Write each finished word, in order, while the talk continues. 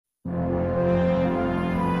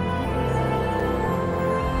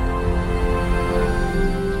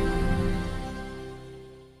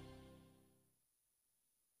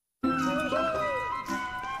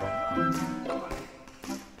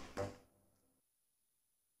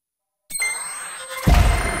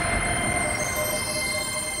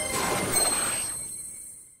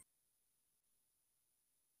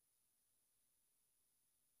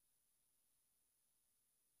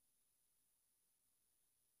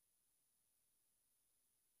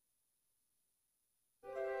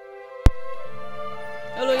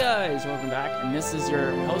guys, welcome back, and this is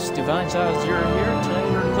your host Divine Charles. You're here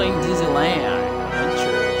today. We're playing DisneyLand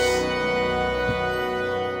Adventures.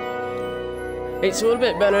 It's a little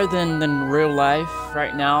bit better than real life.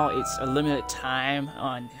 Right now, it's a limited time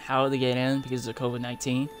on how to get in because of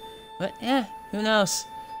COVID-19. But yeah, who knows?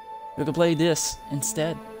 We could play this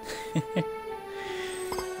instead.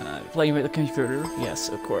 Playing with the computer, yes,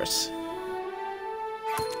 of course.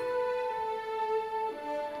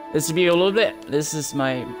 This will be a little bit. This is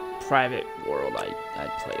my private world I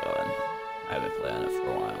play on. I haven't played on it for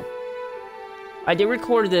a while. I did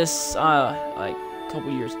record this like a couple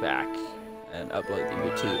years back and upload it to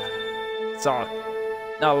YouTube. Saw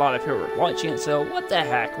not a lot of people were watching it, so what the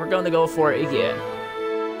heck? We're gonna go for it again.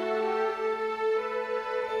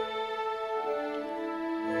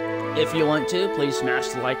 If you want to, please smash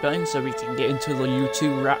the like button so we can get into the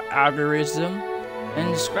YouTube algorithm.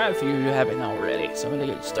 And subscribe if you haven't already. So I'm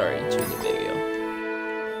gonna get started into the video.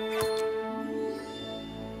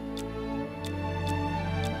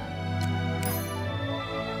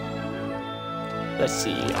 Let's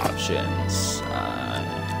see options.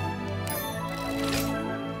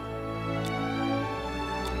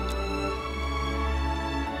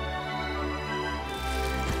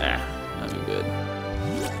 That'd be good.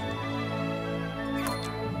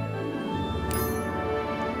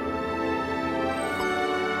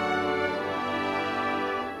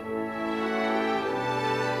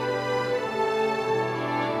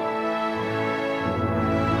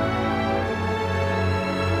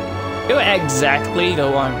 You don't exactly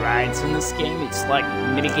go on rides in this game. It's like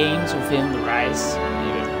mini games within the rides,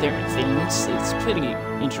 different themes. It's pretty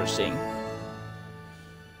interesting.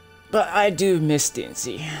 But I do miss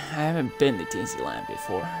Disney. I haven't been to Disneyland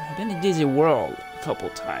before. I've been to Disney World a couple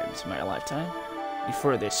times in my lifetime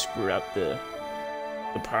before they screwed up the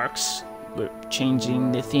parks with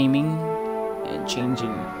changing the theming and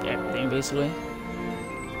changing everything basically.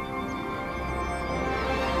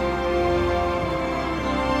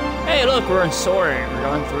 Hey, look, we're in Soaring. We're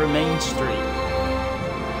going through Main Street.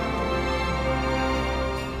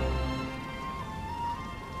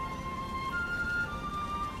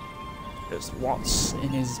 There's Waltz and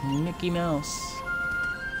his Mickey Mouse.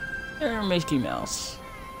 There, Mickey Mouse.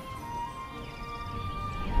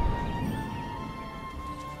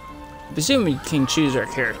 I presume we can choose our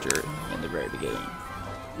character in the very beginning.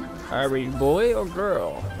 Are we boy or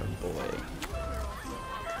girl? Or boy.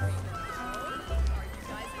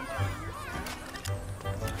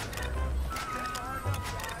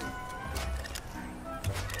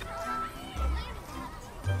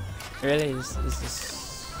 Really? Is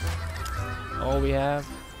this all we have?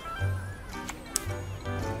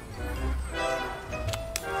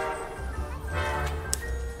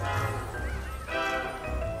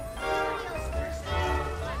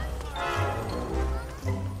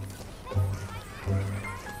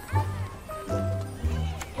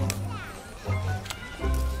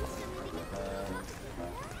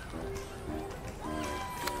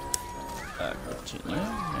 Continue,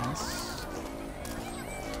 yes.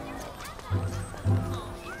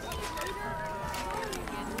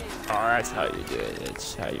 Oh, that's how you do it.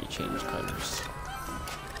 It's how you change colors.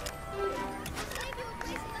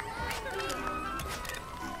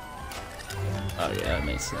 Oh yeah, that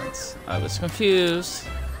makes sense. I was confused.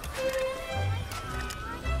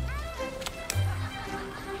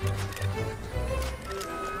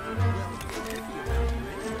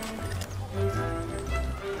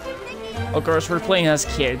 Of course, we're playing as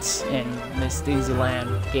kids in this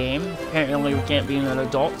DisneyLand game. Apparently, we can't be an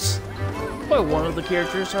adults. But one of the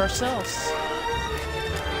characters ourselves.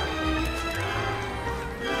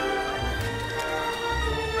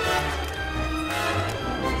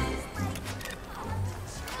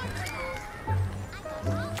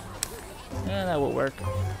 Yeah, that will work.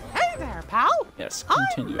 Hey there, pal. Yes,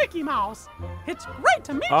 continue. I'm Mickey Mouse. It's great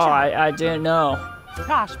to meet you. Oh, I didn't know.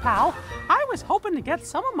 Gosh, pal, I was hoping to get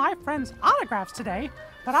some of my friends' autographs today,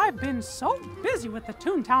 but I've been so busy with the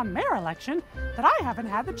Toontown Mayor election that I haven't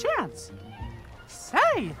had the chance.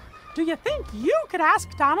 Say, do you think you could ask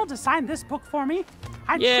Donald to sign this book for me?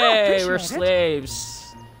 I'd sure appreciate Yay, we're it.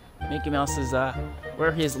 slaves. Mickey Mouse is,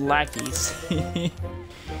 we're his lackeys.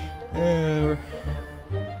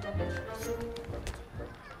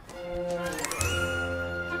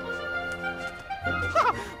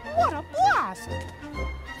 What a blast!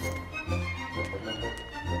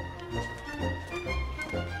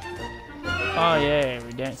 Oh, yeah,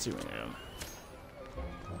 we're dancing with him.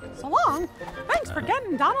 So long. Thanks for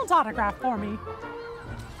getting Donald's autograph for me.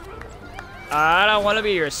 I don't want to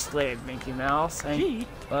be your slave, Mickey Mouse. Gee,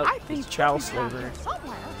 Well, I think child he's around slavery. here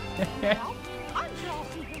somewhere. Well, I'm sure I'll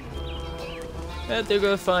see him. I have to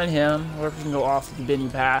go find him, or we can go off the beaten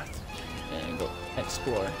path and go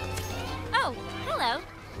explore. Oh, hello.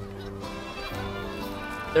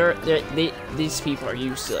 These people are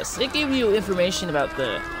useless. They give you information about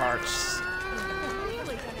the parks.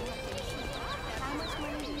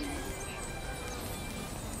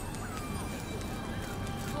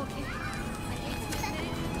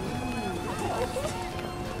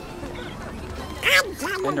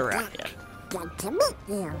 And around, yeah. Good to meet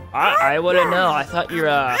you. I wouldn't know. I thought you're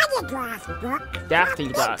Autograph book. Daffy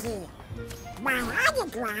Duck. My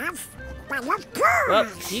autograph, but of course. Well,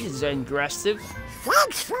 he's aggressive.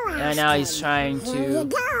 Thanks for asking. And now he's trying Here you to.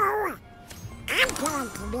 go. I'm going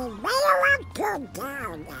to be right around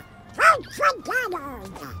down. Thanks for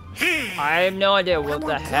Donald. I have no idea what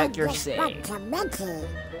the heck you're saying.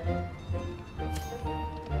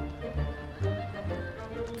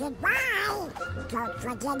 Goodbye. Don't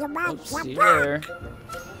forget about See you your later.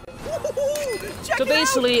 Check So it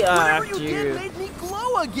basically, out. Whatever after you did made me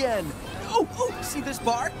glow again. Oh, see this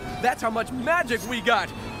bar? That's how much magic we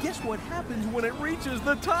got. Guess what happens when it reaches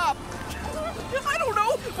the top? I don't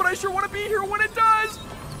know, but I sure want to be here when it does.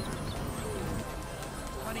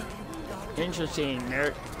 Interesting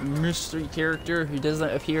mystery character who doesn't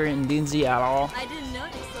appear in Dinzy at all. I didn't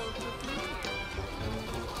notice so.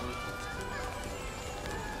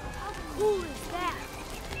 How cool is that?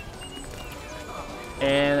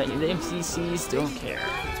 And the NPCs don't care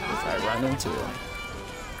if I run into them.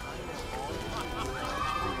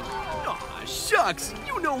 Aw, shucks.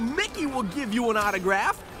 You know Mickey will give you an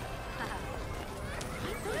autograph.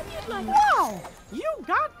 Wow! You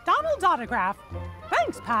got Donald's autograph.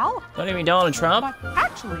 Thanks, pal. Don't even Donald Trump. But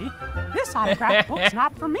actually, this autograph book's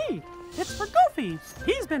not for me. It's for Goofy.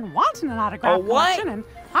 He's been wanting an autograph what? collection, and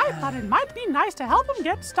I thought it might be nice to help him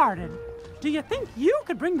get started. Do you think you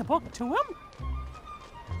could bring the book to him?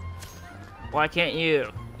 Why can't you?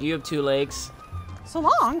 You have 2 legs. So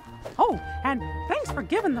long. Oh, and thanks for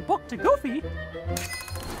giving the book to Goofy.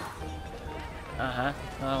 Uh-huh.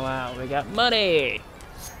 Oh, wow. We got money.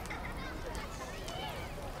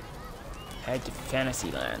 Head to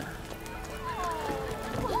Fantasyland.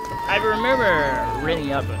 I remember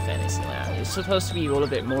renting up a Fantasyland. It's supposed to be a little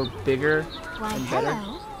bit more bigger Why, and better.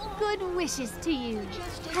 hello. Good wishes to you.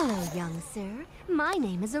 Hello, young sir. My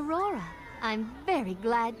name is Aurora. I'm very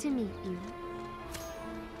glad to meet you.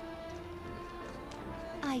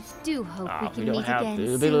 I do hope we We can don't meet have again the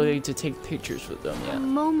soon. ability to take pictures with them The yet.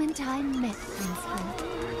 moment I met Prince Hope,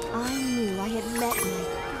 I knew I had met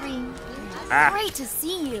my dream. Ah. Great to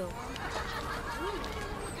see you.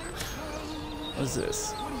 What's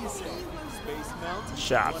this?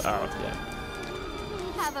 Shop. Oh, yeah.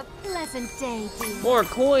 Have a pleasant day, dear. More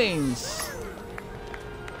coins.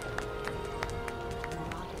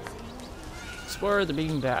 Explore the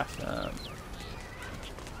beaten path. Alright,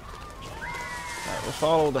 we'll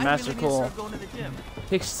follow the magical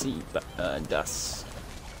pixie dust.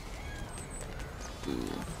 Ooh.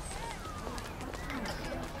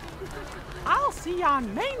 I'll see you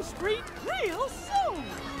on Main Street real soon.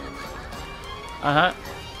 Uh-huh.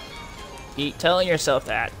 Keep telling yourself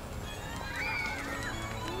that.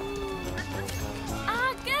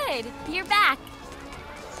 Ah, good. You're back.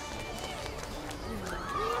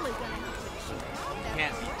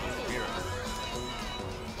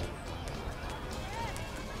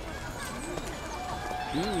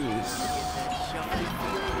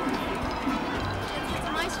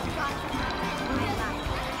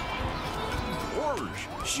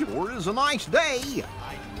 Sure is a nice day.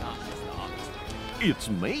 It's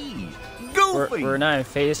me, Goofy. We're not in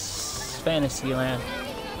Fantasyland.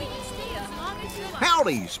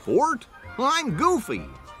 Howdy, sport. I'm Goofy.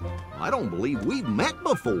 I don't believe we've met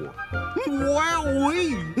before.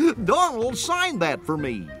 Wowee! Donald signed that for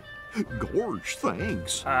me. Gorge,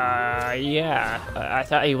 thanks. Yeah. I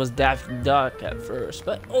thought he was Daffy Duck at first,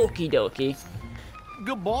 but okie dokie.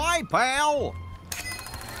 Goodbye, pal.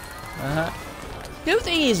 Uh-huh.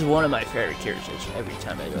 Goofy is one of my favorite characters every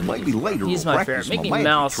time I go to Maybe Disney. later He's we'll my practice favorite. my Mickey magic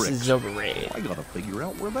Mouse tricks. is overrated. I gotta figure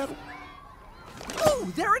out where that'll...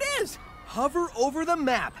 Oh, there it is. Hover over the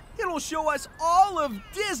map. It'll show us all of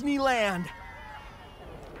Disneyland.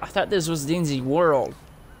 I thought this was Dinzy World.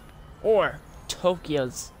 Or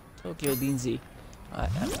Tokyo Dinzy. I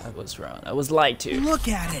was wrong. I was lied to. Look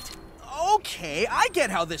at it. Okay, I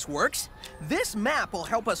get how this works. This map will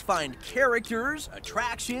help us find characters,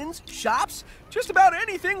 attractions, shops, just about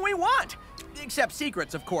anything we want. Except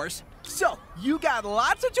secrets, of course. So, you got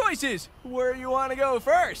lots of choices. Where you want to go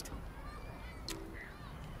first?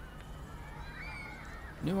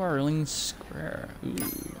 New Orleans Square. Ooh.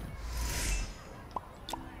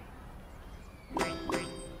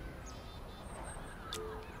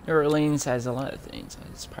 New Orleans has a lot of things.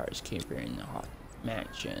 It's Pirates Keeper and the Hawk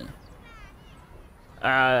Mansion.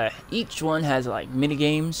 Each one has like mini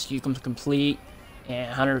games you can complete,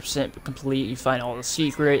 and 100% complete. You find all the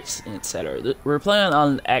secrets, and etc. We're playing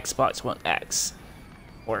on Xbox One X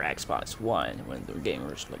or Xbox One when the game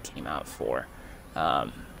originally came out for.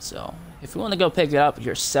 So if you want to go pick it up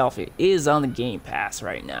yourself, it is on the Game Pass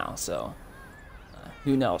right now. So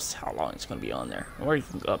who knows how long it's going to be on there, or you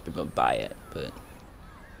can go up and go buy it. But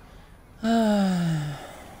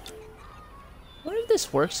what if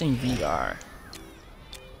this works in VR?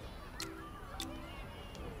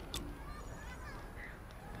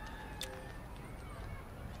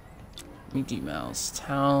 Mickey Mouse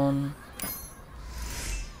Town.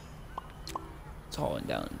 It's all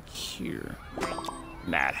down here.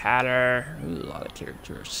 Mad Hatter. Ooh, a lot of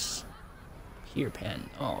characters. Peter Pan.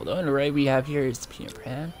 Oh, the only array we have here is Peter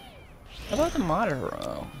Pan. How about the monitor?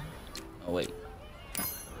 Oh, wait.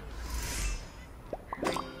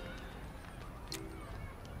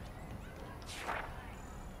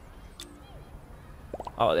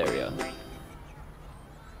 Oh, there we go.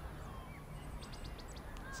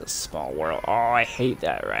 It's a small world. Oh, I hate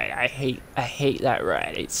that ride. I hate that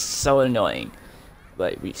ride. It's so annoying.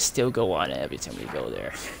 But we still go on it every time we go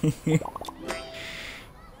there.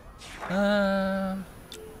 I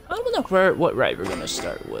don't know what ride we're gonna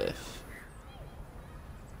start with.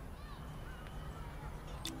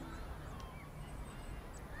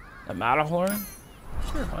 The Matterhorn?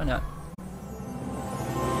 Sure, why not?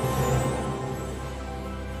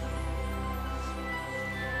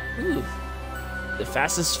 Ooh, the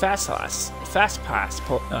fastest Fast Pass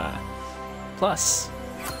Plus.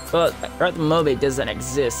 But at the moment, it doesn't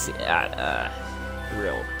exist at a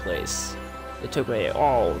real place. They took away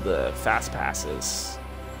all the Fast Passes.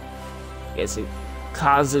 I guess it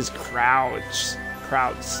causes crowds.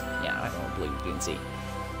 Yeah, I don't believe you can see.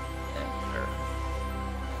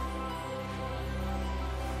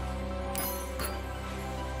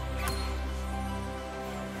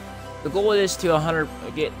 The goal is to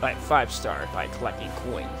get like 5-star by collecting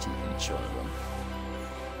coins in each one of them.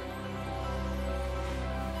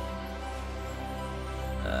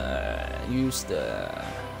 Use the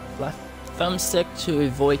left thumbstick to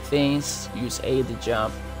avoid things. Use A to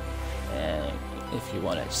jump, and if you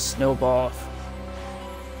want to snowball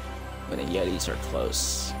when the Yetis are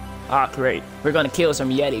close. Ah, great! We're gonna kill some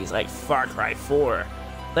Yetis like Far Cry 4.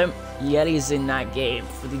 Them Yetis in that game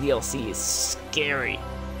for the DLC is scary.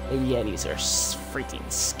 The Yetis are freaking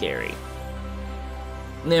scary.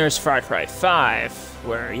 And there's Far Cry 5,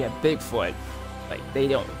 where you have Bigfoot. Like, they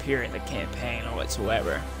don't appear in the campaign or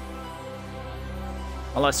whatsoever.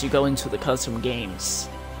 Unless you go into the custom games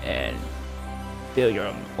and build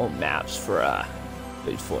your own maps for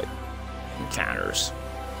Bigfoot encounters.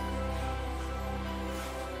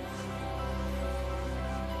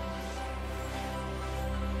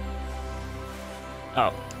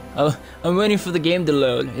 Oh, I'm waiting for the game to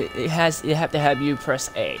load. It have to have you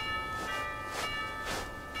press A.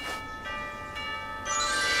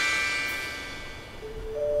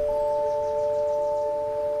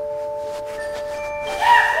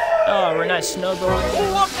 Oh, we're not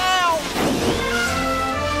snowboarding. Look out!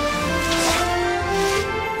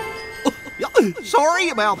 Sorry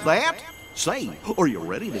about that. Say, are you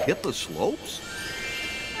ready to hit the slopes?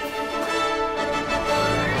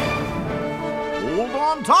 Hold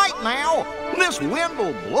on tight now. This wind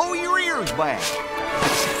will blow your ears back.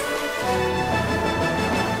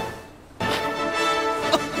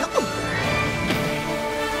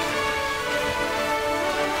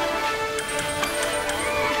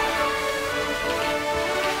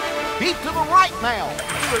 Keep to the right now.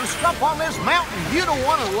 There's stuff on this mountain you don't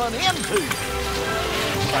want to run into.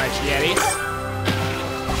 Alright, Yetis.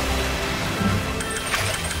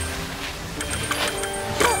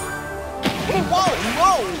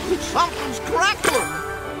 Whoa, something's crackling.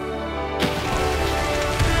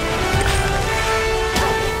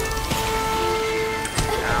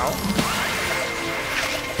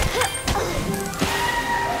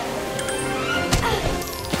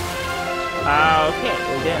 Okay,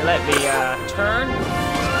 they didn't let me turn.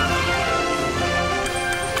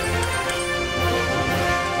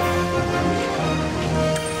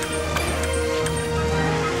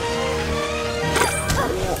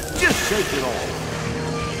 Just shake it off.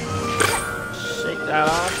 Shake that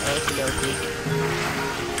off. Okie dokie.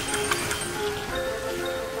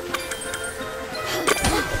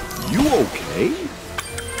 You okay?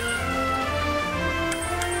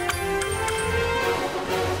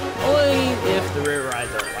 Only if the rear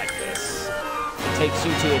rides are like this. It takes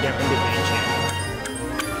you to a different dimension.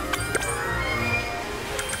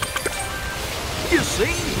 You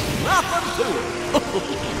see? nothing to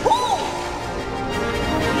it.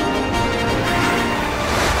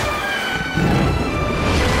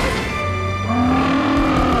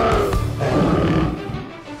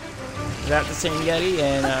 Is that the same Yeti?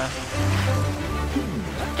 And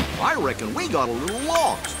I reckon we got a little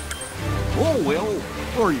lost. Oh well,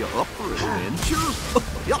 are you up for an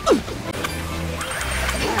adventure?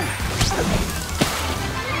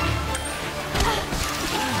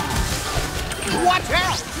 Watch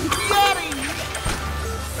out! Yeti!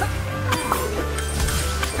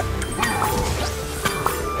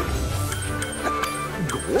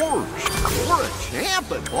 Gorge, we're a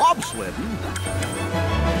champ at bobsledding.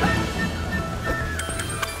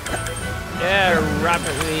 yeah,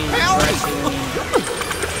 rapidly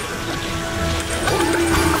progressing.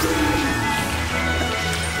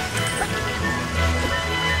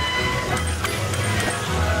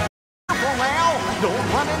 Careful now!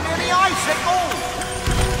 Don't run into any icicles!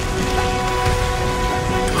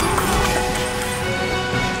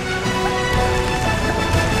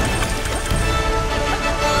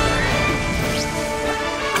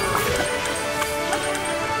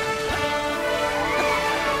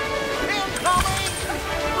 Incoming!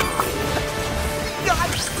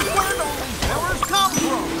 Guys, where do these fellers come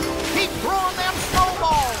from? Keep throwing them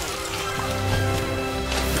snowballs!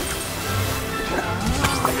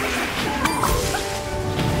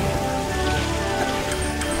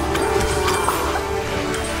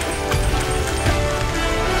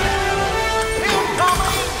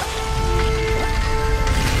 Incoming!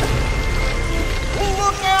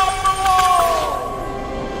 Look out below!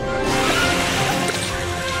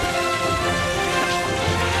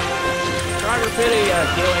 Trying to pity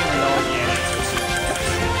killing the dog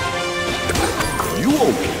You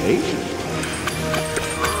okay?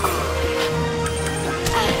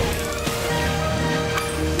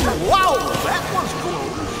 Wow, that was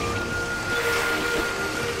close.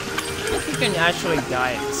 I think you can actually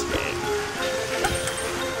die in this game.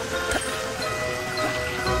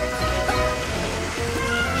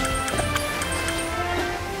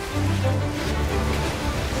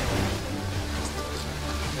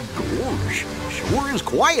 Gorge, sure is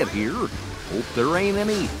quiet here. Hope there ain't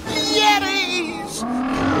any Yetis!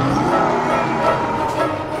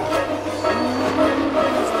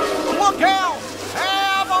 Look out!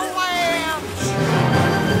 Avalanche!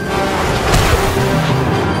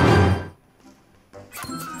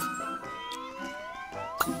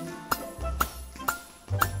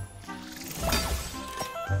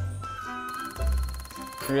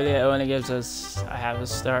 Really, it only gives us a half a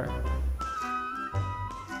star.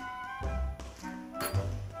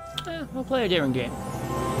 We'll play a different game.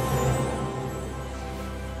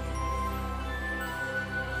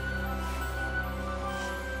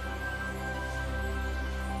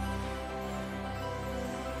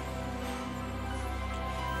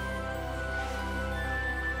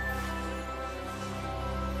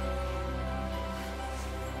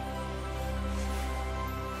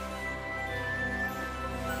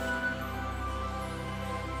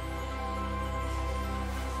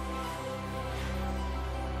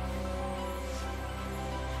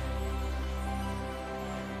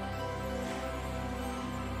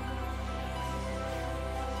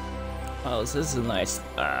 Oh, so this is nice.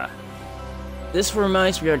 This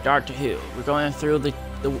reminds me of Doctor Who. We're going through the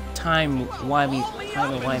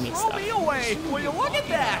time-wimey stuff. Blow me away! Will you look at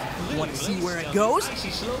that? Want to see where it goes?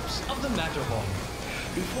 Icy slopes of the Matterhorn.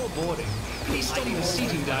 Before boarding, please study the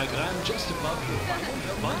seating diagram just above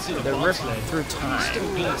you. Once in a They're ripping bobsled, through time.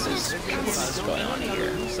 distant glimpses of What's going on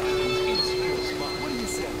here?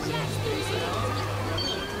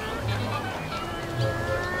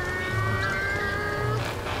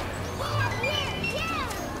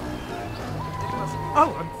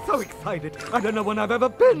 Oh, I'm so excited. I don't know when I've ever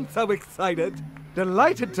been so excited.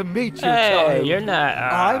 Delighted to meet you, Hey, child. you're not.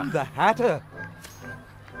 I'm the Hatter.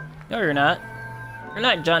 No, you're not. You're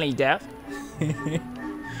not Johnny Depp.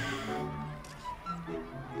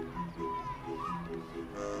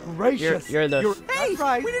 Gracious. You're the. Hey, That's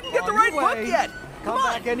right. we didn't get the On right your book way. yet. Come on,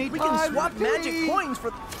 back anytime, we can swap magic Steve. coins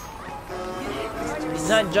for. He's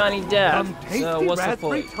not Johnny Depp. Some tasty So what's the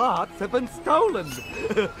raspberry point? tarts have been stolen.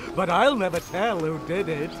 But I'll never tell who did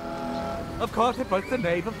it. Of course, it was the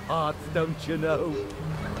Knave of Hearts, don't you know?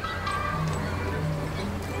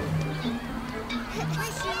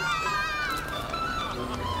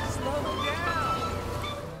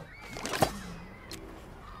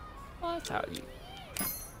 What? How you?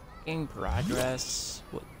 In progress.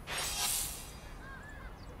 What?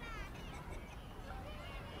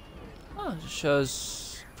 Oh, it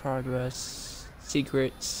shows progress,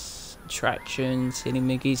 secrets, attractions, hitting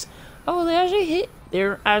Mickeys. Oh,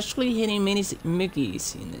 they're actually hitting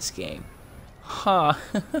Mickeys in this game. Huh.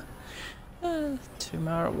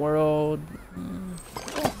 Tomorrow World.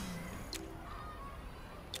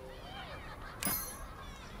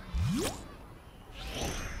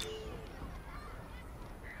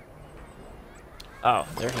 Oh,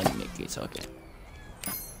 they're hitting Mickeys, okay.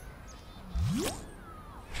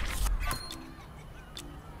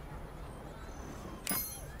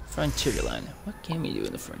 Frontierland. What can we do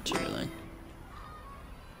in the Frontierland?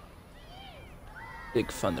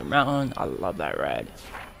 Big Thunder Mountain. I love that ride.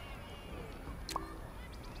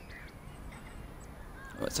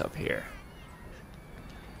 What's up here?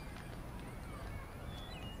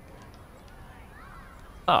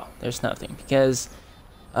 Oh, there's nothing because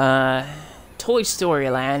Toy Story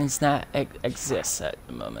Land does not exists at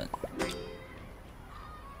the moment.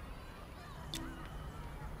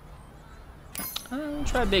 I'll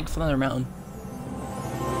try Big Thunder Mountain.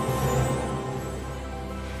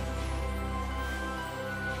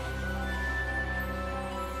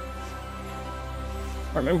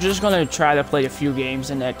 I'm just gonna try to play a few games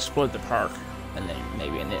and explore the park, and then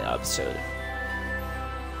maybe in the episode.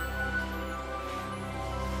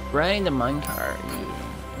 Riding the minecart.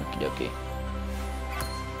 Okie dokie.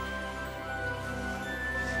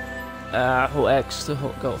 Hold X to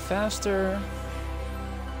go faster.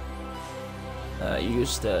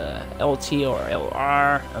 Use the LT or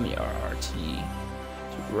LR, RT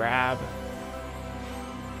to grab.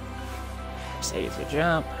 Press A to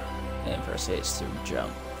jump, and press A to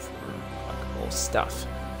jump for unlockable stuff.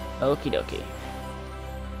 Okie dokie.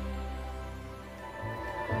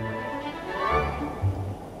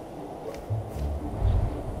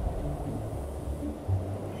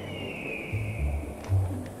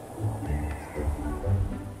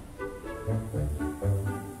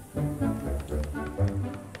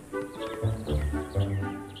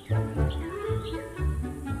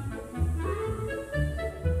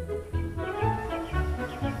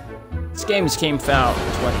 This game came out in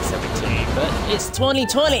 2017, but it's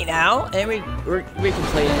 2020 now, and we can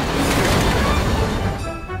play it.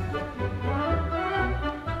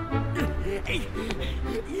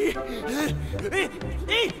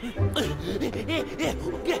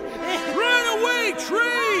 Run away,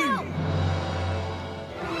 train!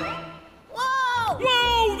 Whoa!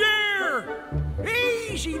 Whoa there!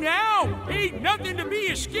 Easy now! Ain't nothing to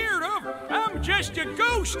be scared of. I'm just a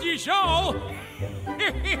ghost, is all.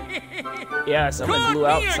 Yeah, someone blew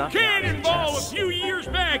out Caught me a something out of the cannonball a chest. few years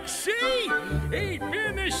back. See? Ain't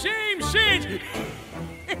been the same since.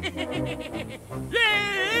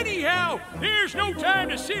 Yeah, anyhow, there's no time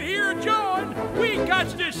to sit here and yawn. We got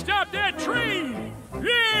to stop that train.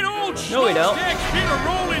 That old No, we don't. smokestack's been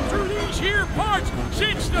a-rolling through these here parts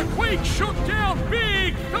since the quake shook down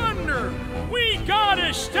Big Thunder. We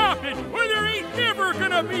gotta stop it, or there ain't never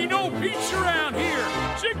gonna be no peace around here.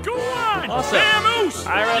 So go on, Awesome. Vamoose,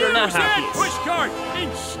 I'd rather not use have that peace. push cart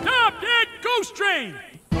and stop that ghost train.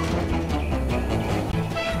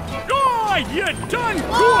 Oh, you done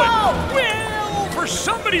good! Well, for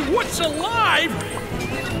somebody what's alive,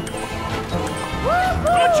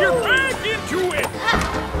 put your back into it!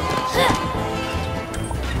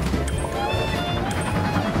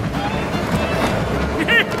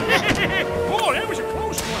 Oh, that was a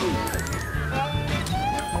close one!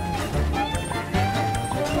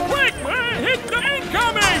 Quick, hit the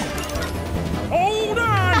incoming! Hold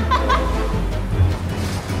on!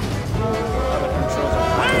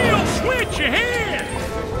 Wheel switch ahead!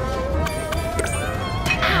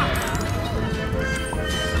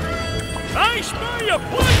 I spy a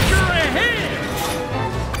plunger ahead!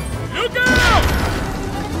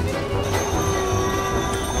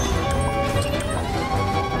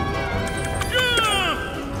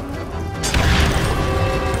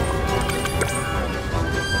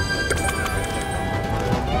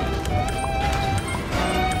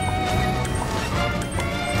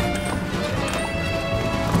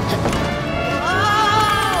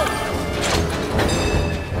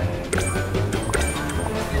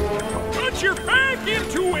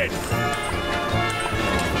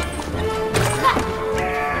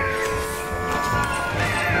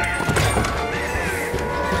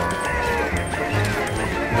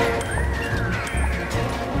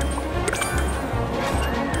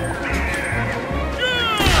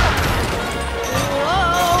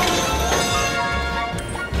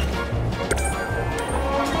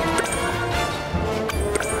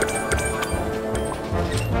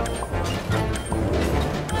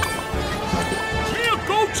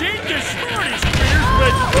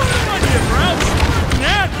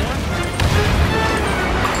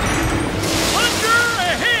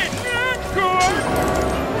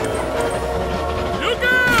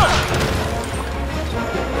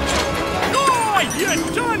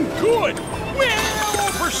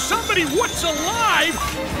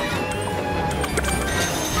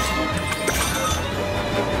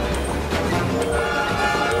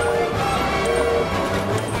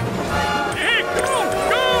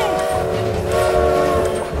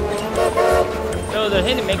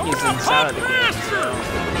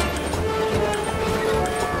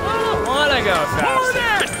 go More faster.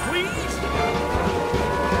 that, please.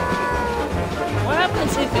 What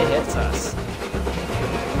happens if it hits us?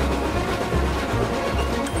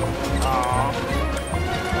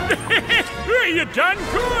 You done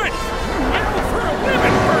good. Well, for a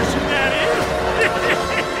women person, that is.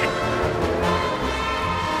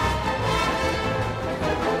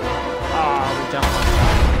 Oh, we jumped on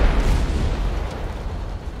top.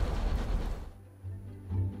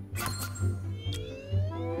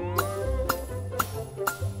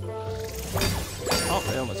 Oh,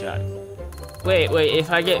 we almost got it. Wait, if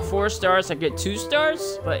I get 4 stars, I get 2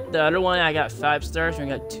 stars? But the other one, I got 5 stars and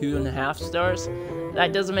I got 2.5 stars?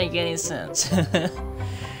 That doesn't make any sense.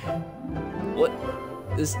 What?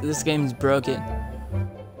 This game's broken.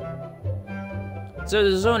 So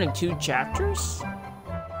there's only 2 chapters?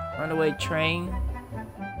 Runaway train.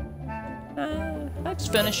 Let's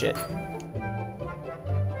finish it.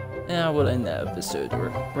 And I will end the episode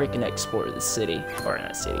where we can explore the city. Or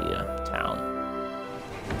not city, town.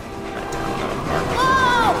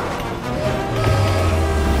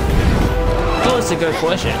 Oh, it's a good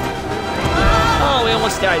question. Oh, we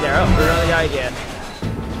almost died there. Oh, we're gonna die again.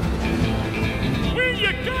 Well,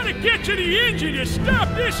 you gotta get to the engine to stop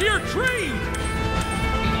this here train.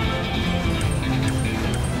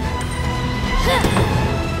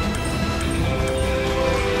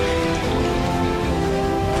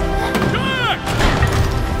 Duck!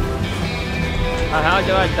 How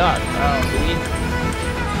do I duck? Oh, we...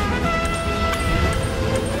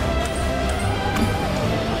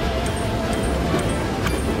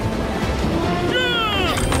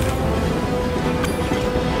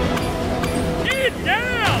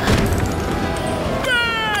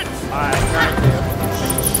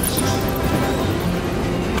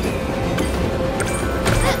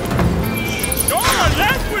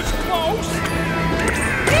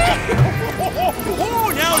 Oh,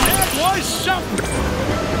 now that was something!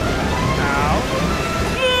 Now?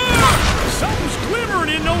 Something's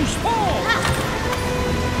glimmering in those falls!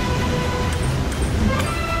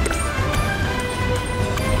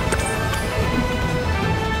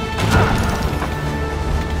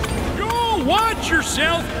 Go watch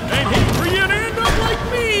yourself and hate for you to end up like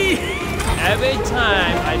me! Every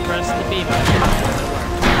time I press the B button,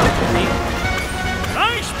 it doesn't work.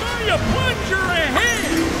 I spy a plunger ahead!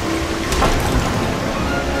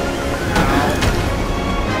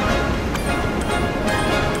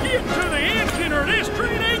 Get to the engine or this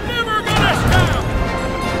train ain't never gonna stop!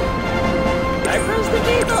 I pressed the B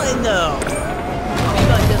button though. The B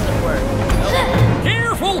button doesn't work. Nope.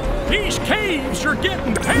 Careful! These caves are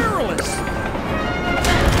getting perilous!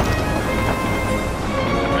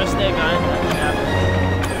 Press the A button, nothing happens.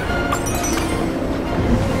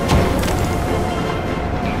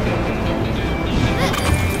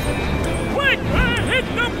 Hit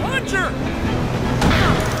the plunger!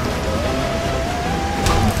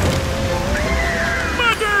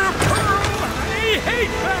 Mother of pearl! I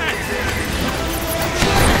hate that!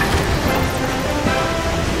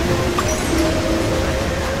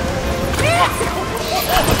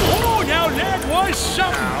 Oh, now that was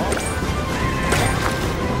something!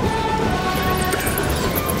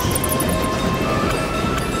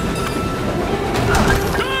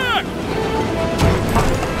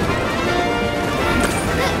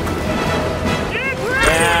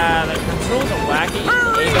 Yeah, the controls are wacky.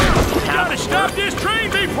 Hurry! We gotta stop this train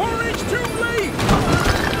before it's too late!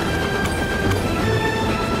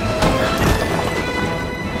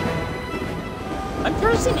 I'm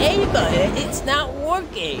pressing A button, it's not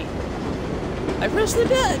working. I pressed the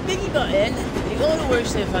B button, it only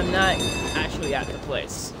works if I'm not actually at the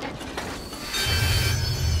place.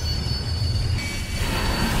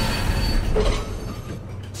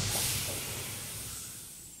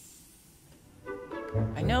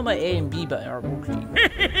 I know my A and B button are working.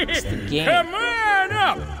 It's the game. Come on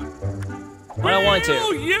up! I don't want to.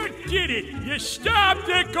 Oh, you did it! You stopped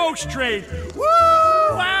the ghost train! Woo!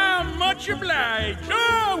 I'm much obliged.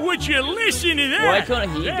 Oh, would you listen to that? Why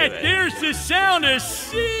couldn't he do it? There's the sound of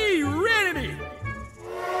serenity.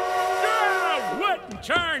 Oh, what in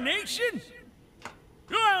tarnation?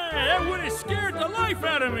 Oh, that would have scared the life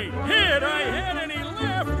out of me had I had any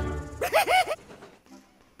left.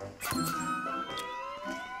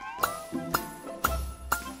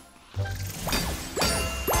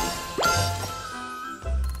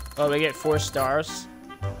 Oh, we get 4 stars.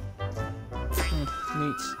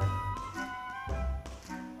 Neat.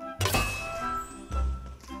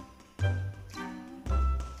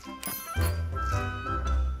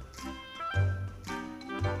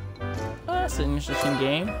 Oh, that's an interesting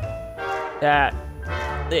game. That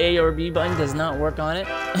the A or B button does not work on it.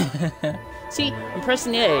 See, I'm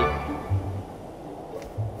pressing A.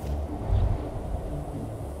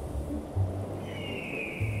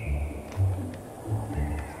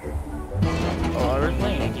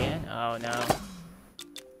 Oh no.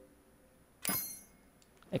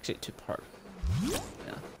 Exit to park. Yeah.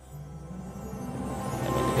 I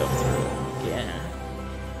need to go through again.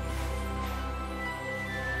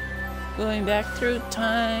 Going back through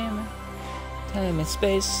time. Time and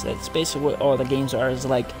space. That's basically what all the games are. Is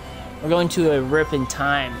like we're going to a rip in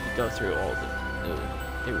time to go through all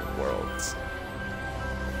the worlds.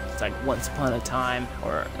 It's like Once Upon a Time,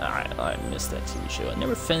 or I missed that TV show. I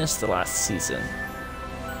never finished the last season.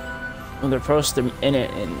 When they're supposed to end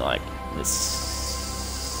it in like the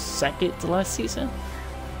second to last season.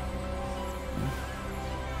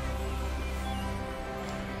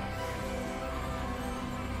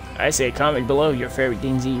 I say comment below your favorite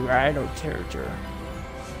DayZ ride or character.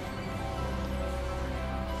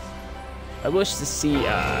 I wish to see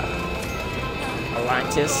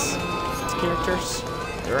Atlantis characters.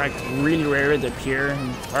 They're like really rare to appear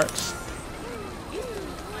in parks.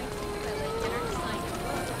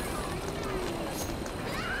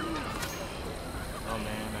 Oh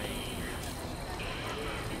man,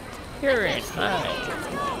 Here it, hi.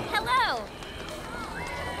 Hello!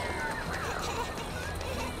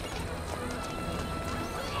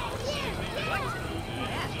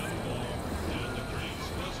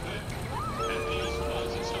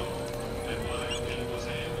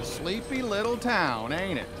 sleepy little town,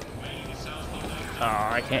 ain't it? Oh,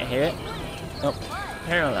 I can't hit it. Nope.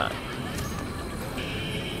 Apparently not.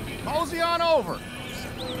 Mosey on over.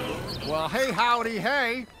 Well, hey, howdy,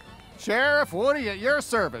 hey. Sheriff Woody at your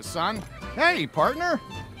service, son. Hey, partner.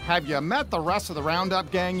 Have you met the rest of the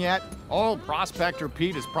Roundup gang yet? Old Prospector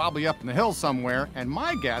Pete is probably up in the hills somewhere, and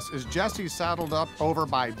my guess is Jesse's saddled up over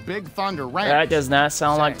by Big Thunder Ranch. That does not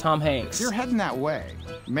sound like Tom Hanks. If you're heading that way,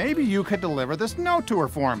 maybe you could deliver this note to her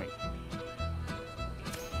for me.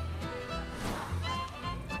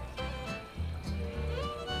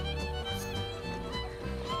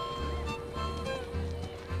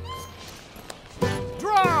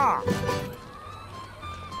 Draw!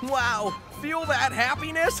 Wow, feel that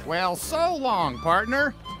happiness? Well, so long,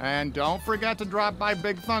 partner. And don't forget to drop by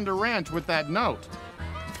Big Thunder Ranch with that note.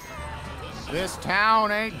 This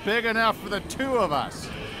town ain't big enough for the two of us.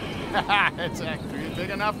 It's actually big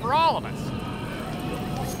enough for all of us.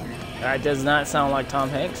 That does not sound like Tom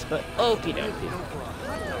Hanks, but okie dokie.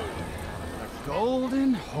 The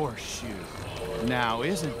Golden Horseshoe. Now,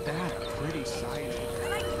 isn't that a pretty sight?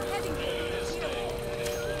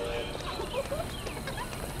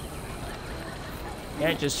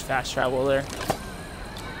 Can't just fast travel there.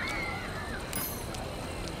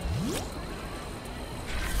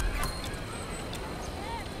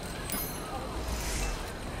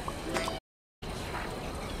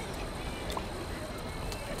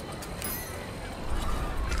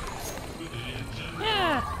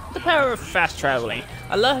 Power of fast traveling.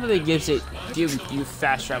 I love how it gives you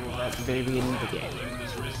fast travel at the very beginning of the game.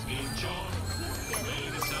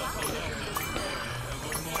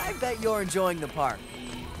 I bet you're enjoying the park.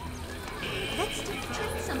 Let's take a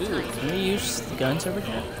trip Ooh, sometime. can we use the guns over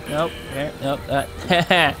here? Nope. Here, nope.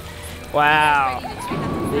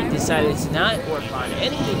 Wow. They decided to not work on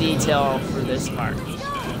any of the detail for this part.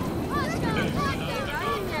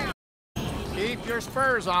 Keep your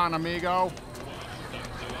spurs on, amigo.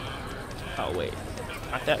 Oh wait,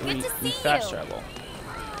 I thought we Good to see fast you. travel.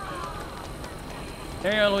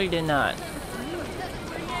 Apparently we did not.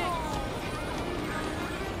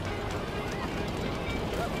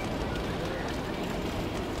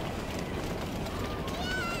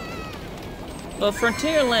 Well,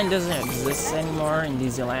 Frontierland doesn't exist anymore in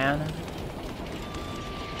DisneyLand.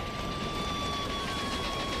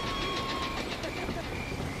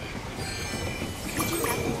 Could you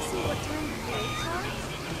let me see what time the parades are?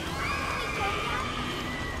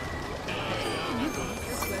 Can you believe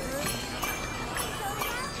this weather?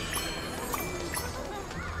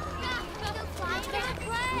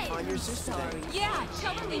 On your sister. Yeah,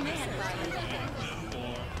 tell them we miss her.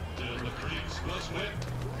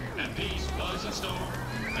 And peace was in store.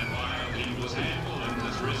 And while he was handling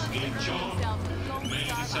this risky chore,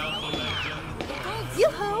 made himself a legend.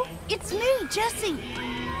 Yoo-hoo! It's me, Jessie.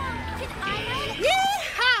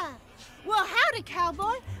 Yeehaw! Well, howdy,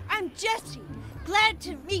 cowboy. I'm Jessie. Glad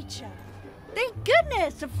to meet you. Thank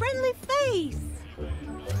goodness, a friendly face.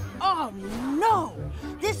 Oh, no.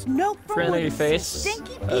 This note from Friendly Woody face? says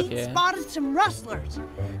Stinky Pete Okay. spotted some rustlers.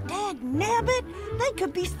 Dagnabbit, they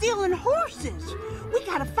could be stealing horses. We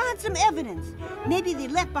gotta find some evidence. Maybe they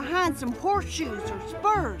left behind some horseshoes or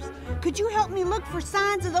spurs. Could you help me look for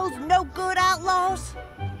signs of those no-good outlaws?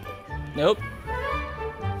 Nope.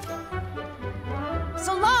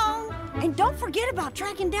 So long, and don't forget about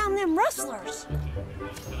tracking down them rustlers.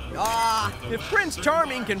 If Prince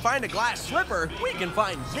Charming can find a glass slipper, we can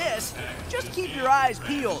find this. Just keep your eyes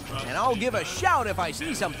peeled, and I'll give a shout if I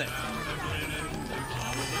see something.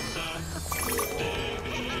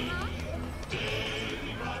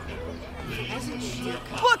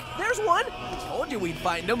 Look, there's one. Told you we'd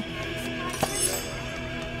find him.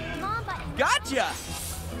 Gotcha!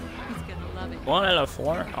 1 out of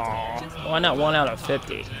 4? Aw, why not 1 out of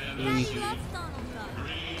 50?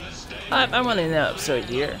 I'm running that episode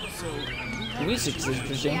here. The music's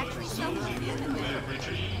interesting.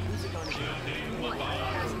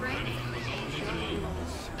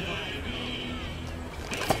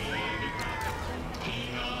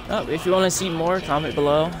 Oh, if you want to see more, comment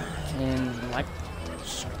below and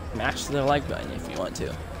smash the like button if you want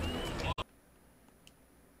to.